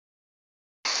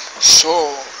So,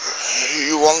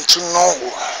 you want to know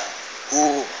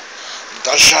who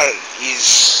Dajjal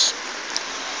is?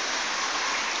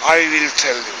 I will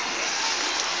tell you.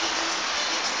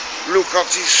 Look at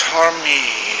this army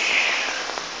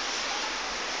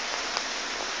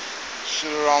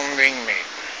surrounding me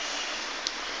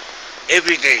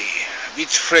every day with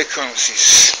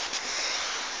frequencies.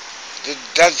 The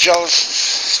Dajjal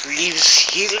lives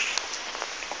here.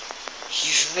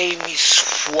 His name is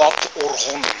Fuat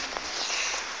Orhon.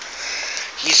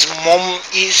 His mom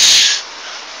is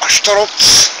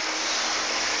Ashtaroth.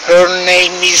 Her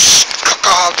name is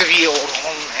Kadri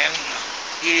Orhon, and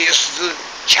here is the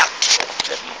cat of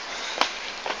them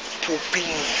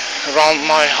pooping around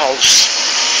my house.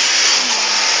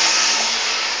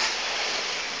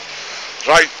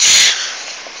 Right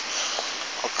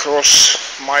across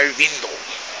my window.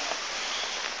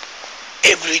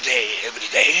 Every day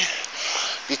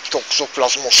with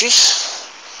toxoplasmosis.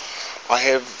 I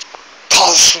have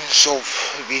thousands of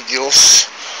videos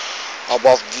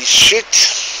about this shit.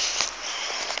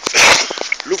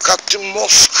 Look at the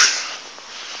mosque,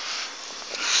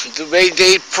 the way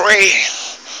they pray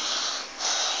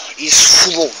is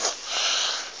full of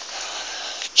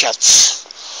cats.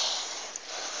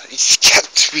 It's cat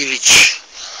village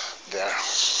there.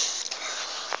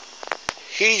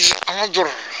 Here is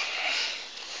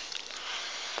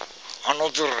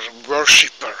another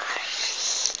worshipper.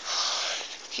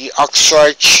 He acts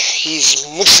like he's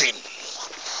Muslim.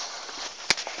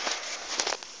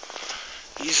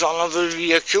 He's another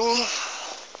vehicle.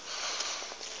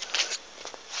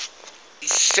 It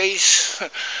says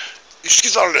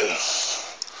Üsküdarlı.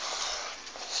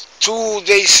 2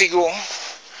 days ago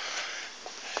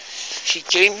he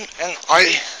came and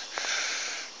I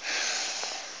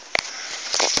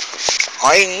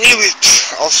knew it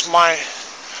as my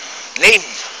name.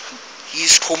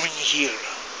 He's coming here.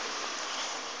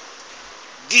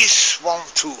 This one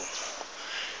too.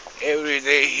 Every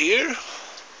day here,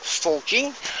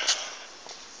 stalking.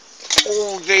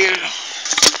 All their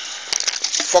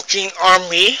fucking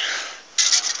army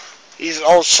is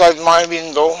outside my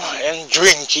window and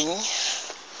drinking.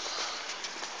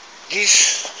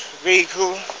 This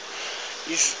vehicle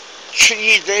is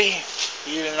 3 days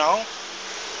here now.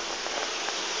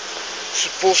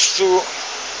 Supposed to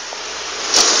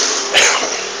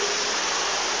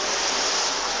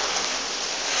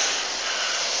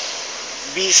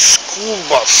be school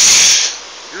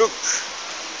bus. Look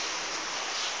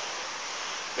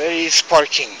where he is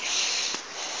parking.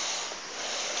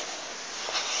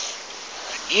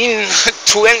 In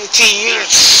 20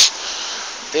 years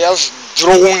they are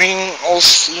drowning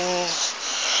us in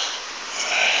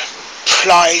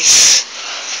flies,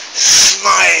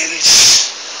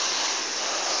 snails,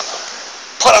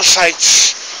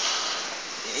 parasites,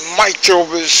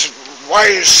 microbes,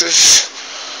 viruses.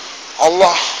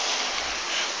 Allah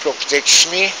protects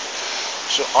me,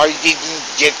 so I didn't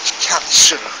get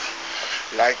cancer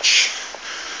like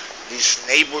these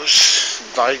neighbors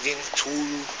died in 2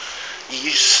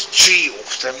 years. 3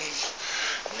 of them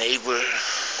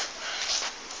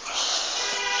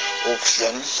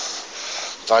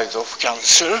died of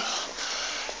cancer.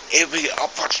 Every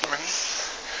apartment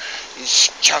is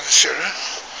cancer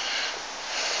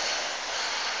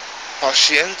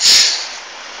patients.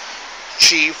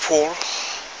 3, 4.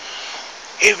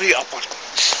 Every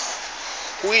apartment.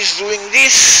 Who is doing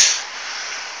this?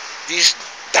 These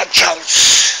Dajjals,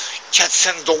 cats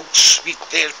and dogs with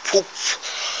their poop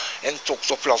and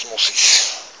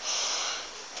toxoplasmosis.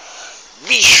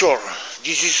 Be sure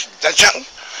this is Dajjal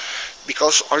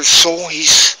because I saw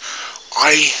his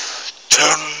eye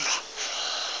turn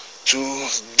to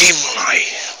demon eye.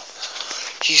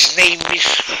 His name is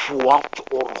Fuat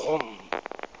Orhon.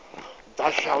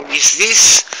 Dajjal is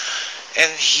this,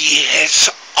 and he has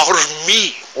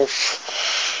army of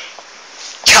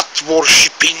cat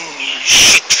worshipping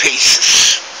shit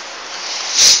faces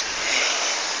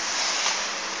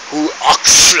who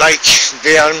acts like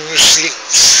they are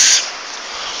Muslims.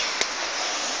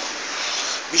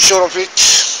 Be sure of it.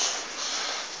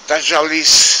 Dajjal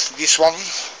is this one,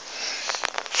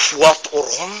 Fuat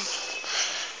Orhon,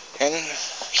 and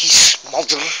his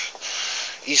mother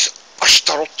is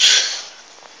Ashtaroth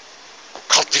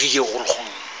Kadri Orhon.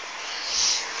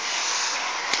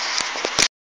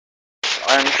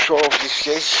 I am sure of this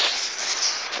case.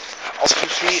 As you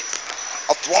see,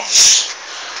 at once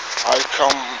I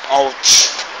come out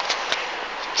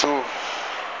to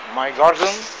my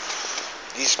garden.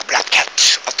 This black cat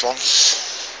at once,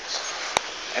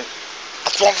 and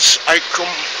at once I come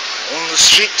on the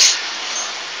street.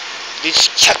 This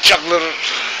cat juggler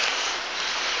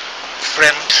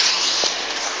friend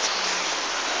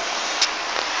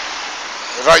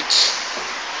right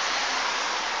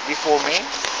before me.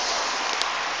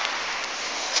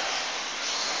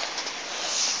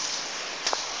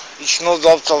 It's no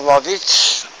doubt about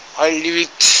it. I live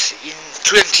it in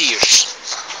 20 years.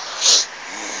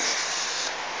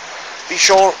 Be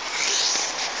sure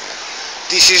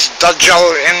this is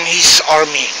Dajjal and his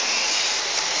army.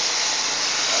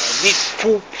 With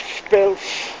poop, spells,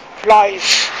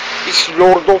 flies. It's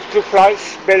Lord of the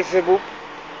Flies, Beelzebub.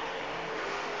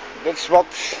 That's what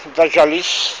Dajjal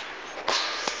is.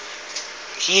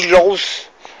 He loves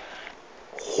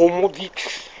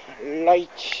homodics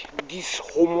like these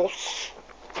homos.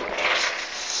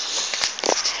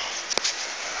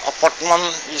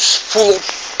 Apartment is full of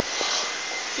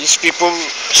these people,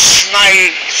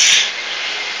 snails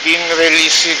being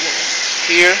released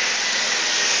here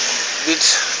with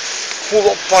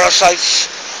full of parasites.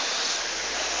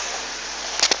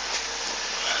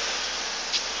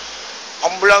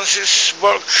 Ambulances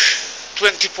work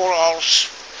 24 hours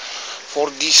for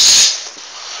this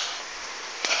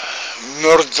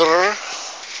murderer.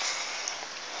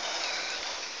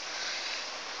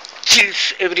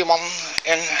 Kills everyone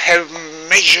and have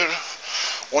measure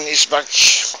on his back,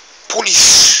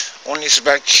 police on his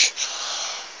back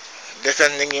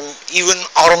defending him, even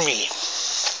army.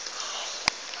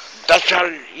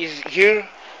 Dajjal is here,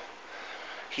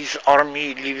 his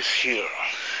army lives here.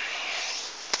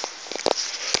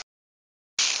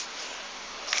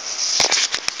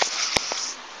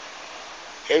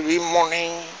 Every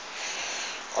morning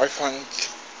I find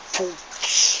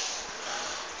poops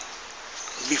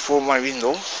before my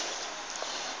window.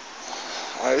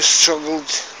 I struggled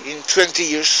in 20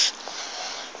 years,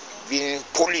 being in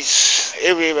police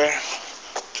everywhere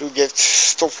to get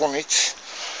stop on it.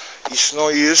 It's no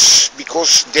use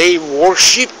because they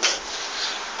worship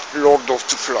Lord of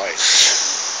the Flies.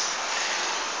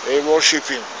 They worship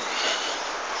him.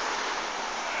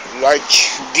 Like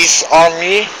this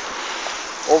army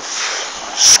of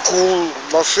school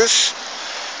buses,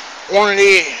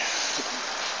 only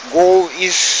goal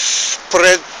is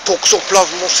spread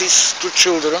toxoplasmosis to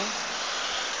children,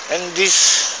 and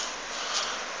this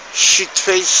shit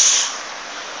face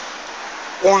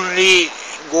only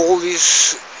goal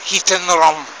is hit and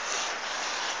run,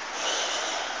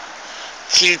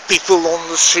 kill people on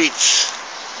the streets.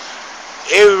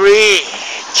 Every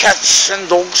cats and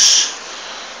dogs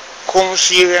comes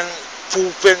here and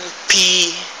poop and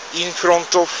pee in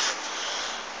front of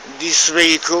these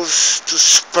vehicles to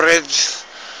spread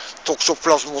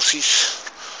toxoplasmosis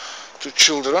to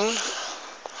children,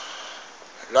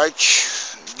 like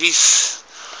this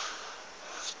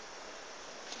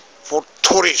for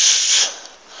tourists.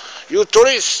 You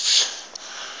tourists,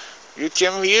 you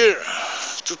came here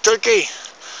to Turkey,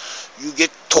 you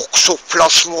get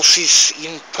toxoplasmosis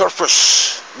in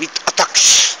purpose with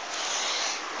attacks.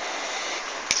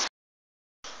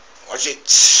 Watch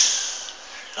it.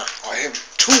 I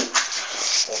have two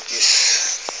of these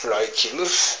fly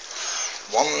killers.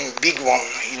 One big one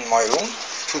in my room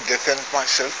to defend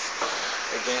myself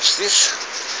against this.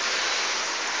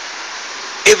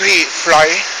 Every fly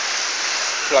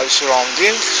flies around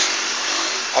him,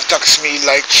 attacks me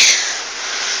like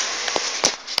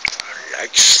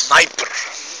sniper.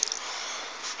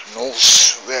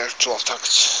 Knows where to attack.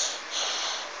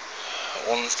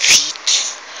 On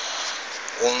feet,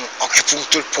 on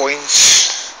acupuncture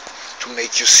points to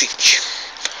make you sick.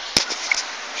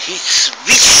 His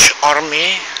witch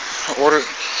army, or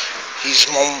his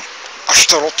mom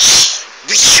Ashtaroth's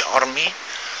witch army,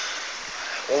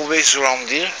 always around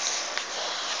here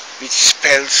with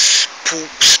spells, poop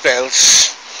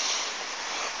spells,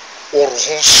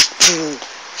 Orhon's poo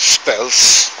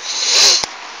spells.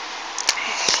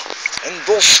 And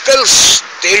those spells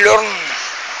they learn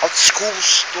at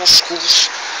schools, those schools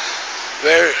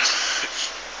where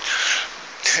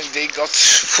they got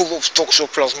full of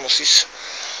toxoplasmosis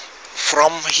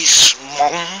from his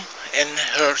mom and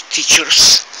her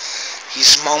teachers.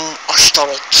 His mom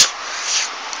Ashtaroth,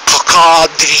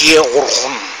 Kakadriye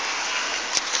Orhon.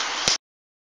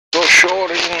 So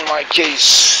sure in my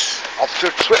case, after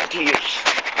 20 years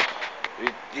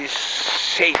with this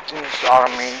Satan's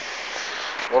army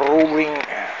ruling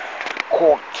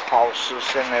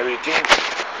courthouses and everything,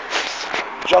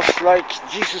 just like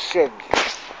Jesus said,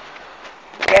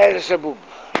 Beelzebub,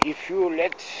 if you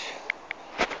let,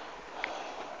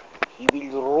 he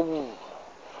will rule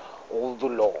all the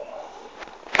law.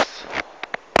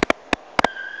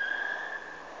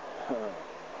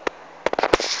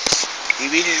 He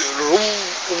will rule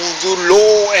all the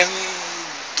law, and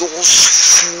those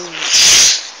fools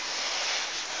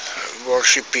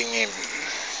worshipping him.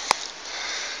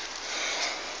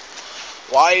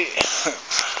 Why?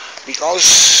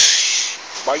 Because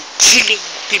by killing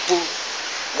people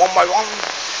one by one,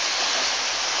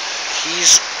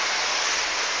 he's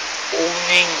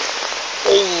owning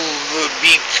all the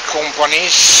big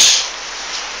companies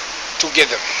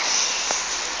together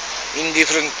in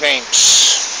different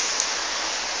names.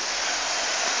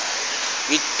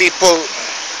 With people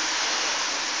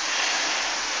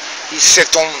he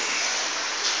set on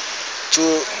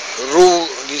to rule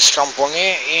this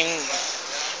company. In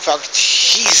fact,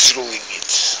 he's ruling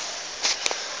it.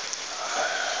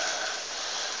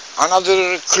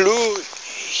 Another clue,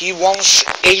 he once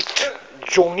ate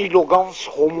Johnny Logan's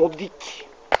homo dick.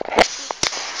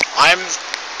 I'm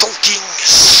talking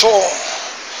so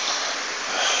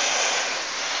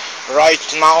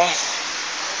right now.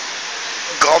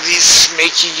 God is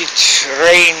making it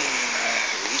rain.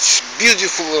 It's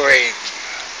beautiful rain.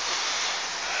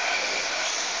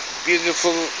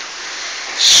 Beautiful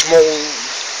small.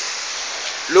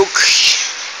 Look,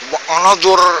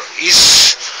 another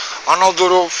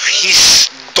of his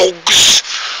dogs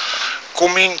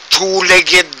coming,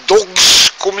 two-legged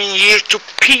dogs coming here to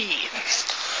pee.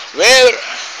 Where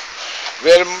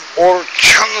our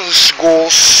channels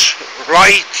goes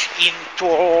right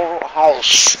into our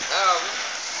house.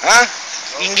 Ha?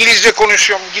 İngilizce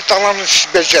konuşuyorum, git alanı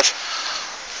becer.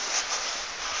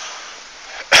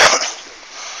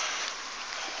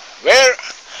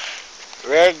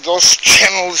 Where those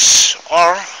channels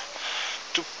are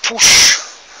to push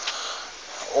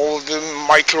all the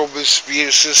microbes,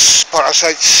 viruses,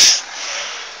 parasites.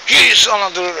 Here is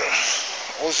another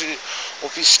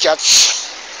of his cats.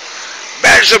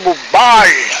 Beelzebub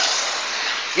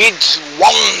with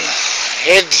one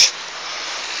head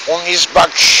on his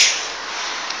back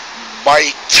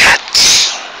by cat.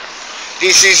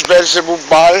 This is Beelzebub.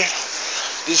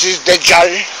 This is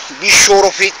Dajjal. Be sure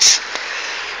of it.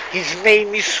 His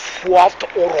name is Fuat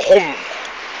Orhon.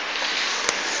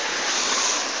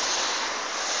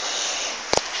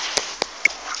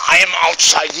 I am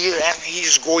outside here and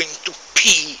he's going to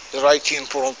pee right in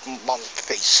front of my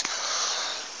face.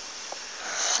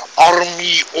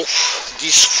 Army of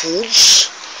these fools.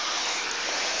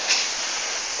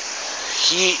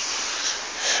 He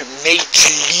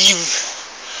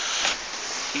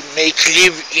make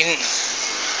live in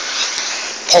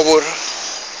power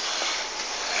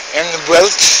and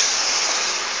wealth.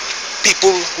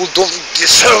 People who don't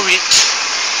deserve it,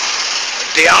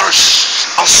 they are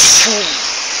as full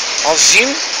as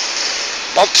him,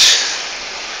 but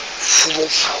full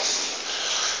of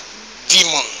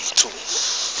demon too.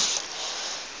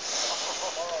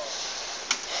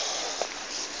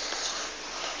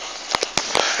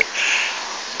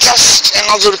 Just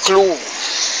another clue.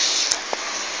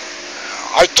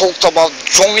 I talked about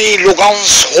Johnny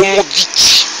Logan's homo dick.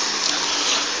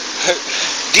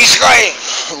 This guy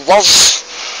was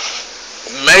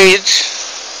married,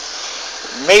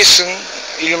 Mason,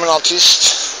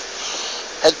 Illuminatist,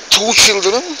 had 2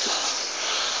 children,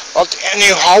 but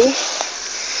anyhow,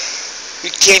 he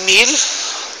came here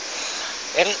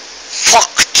and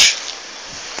fucked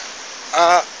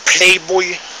a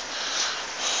Playboy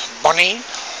bunny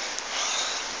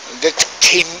that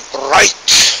came right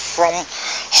from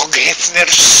Hugh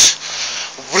Hefner's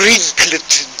wrinkled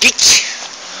dick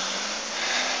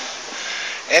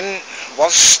and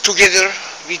was together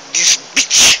with this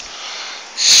bitch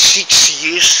 6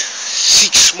 years,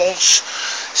 6 months,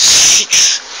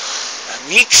 6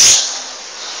 weeks,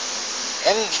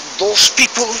 and those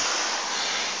people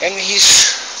and his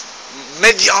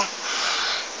media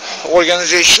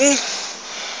organization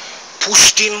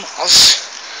pushed him as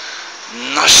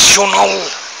national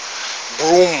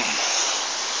broom.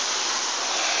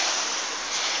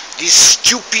 These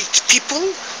stupid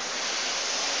people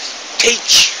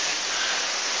takes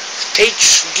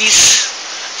this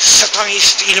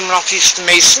satanist, Illuminatist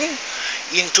Mason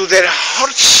into their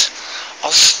hearts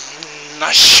as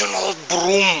national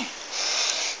broom.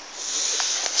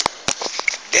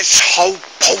 That's how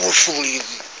powerful he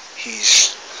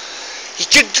is. He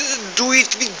could do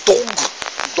it with dog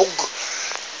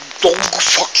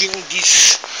fucking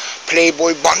this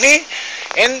Playboy bunny,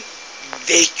 and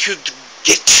they could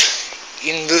get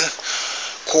in the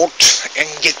court and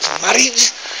get married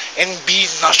and be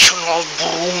national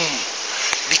broom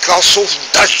because of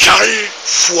Dajjal,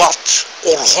 Fuat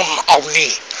Orhon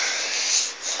Avni.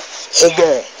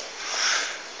 Homo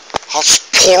has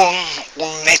porn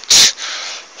on net,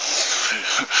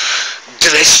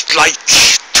 dressed like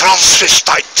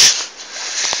transvestite.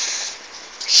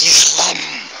 His mom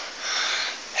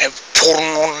have porn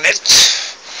on net,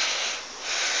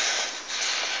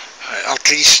 at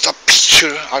least a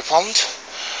picture I found,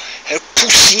 a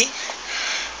pussy.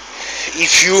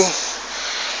 If you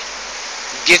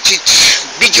get it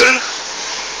bigger,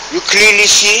 you clearly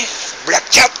see black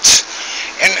cat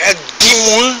and a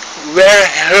demon where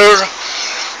her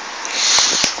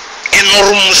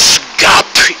enormous gap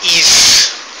is.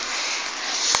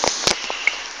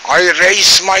 I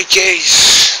raise my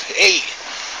case. Hey,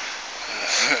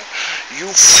 you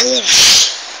fools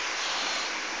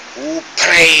who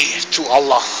pray to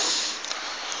Allah,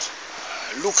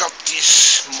 look at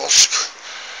this mosque.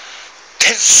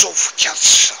 Tens of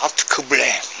cats at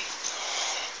Qibla.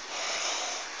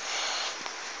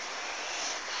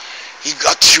 He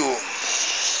got you.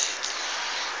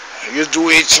 You do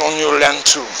it on your land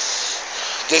too.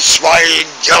 That's why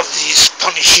God is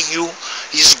punishing you.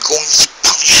 He's going to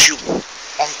punish you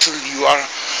until you are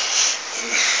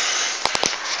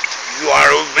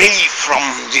away from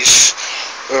this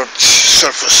earth's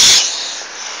surface.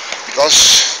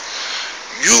 Because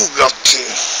you got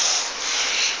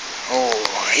oh,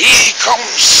 here he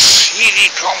comes, here he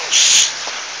comes.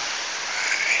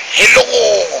 Hello,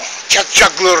 cat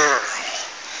juggler.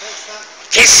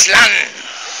 Kes lan.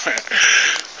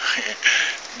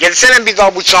 Gelsene bir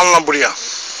daha bıçağınla buraya.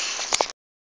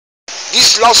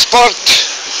 This last part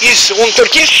is on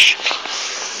Turkish.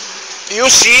 You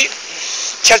see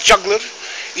cat juggler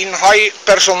in high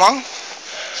persona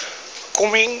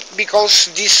coming because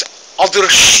this other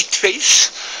shit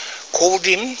face called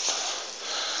him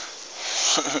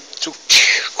to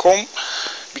come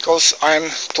because I am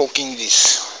talking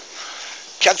this.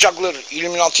 Cat juggler,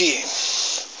 Illuminati.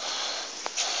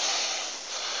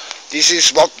 This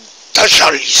is what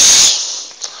Dajjal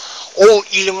is. All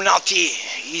Illuminati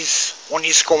is on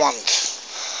his command.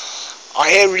 I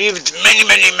have lived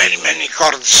many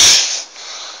cards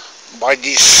by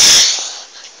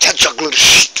this cat juggler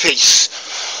shit face.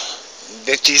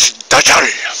 That is Dajjal.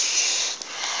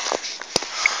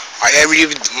 I have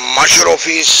lived major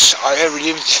office. I have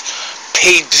lived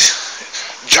paid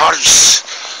judges,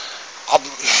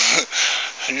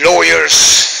 lawyers,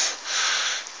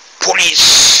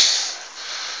 police,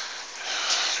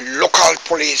 local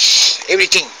police,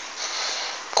 everything,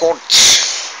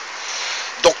 courts,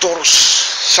 doctors,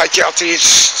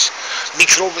 psychiatrists,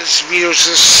 microbes,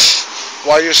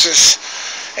 viruses,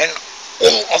 and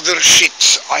all other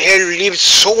shit. I have lived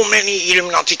so many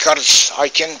Illuminati cards, I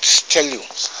can't tell you.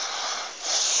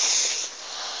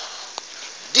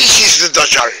 This is the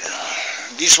Dajjal.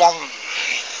 This one,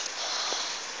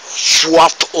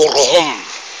 Suat or Hom.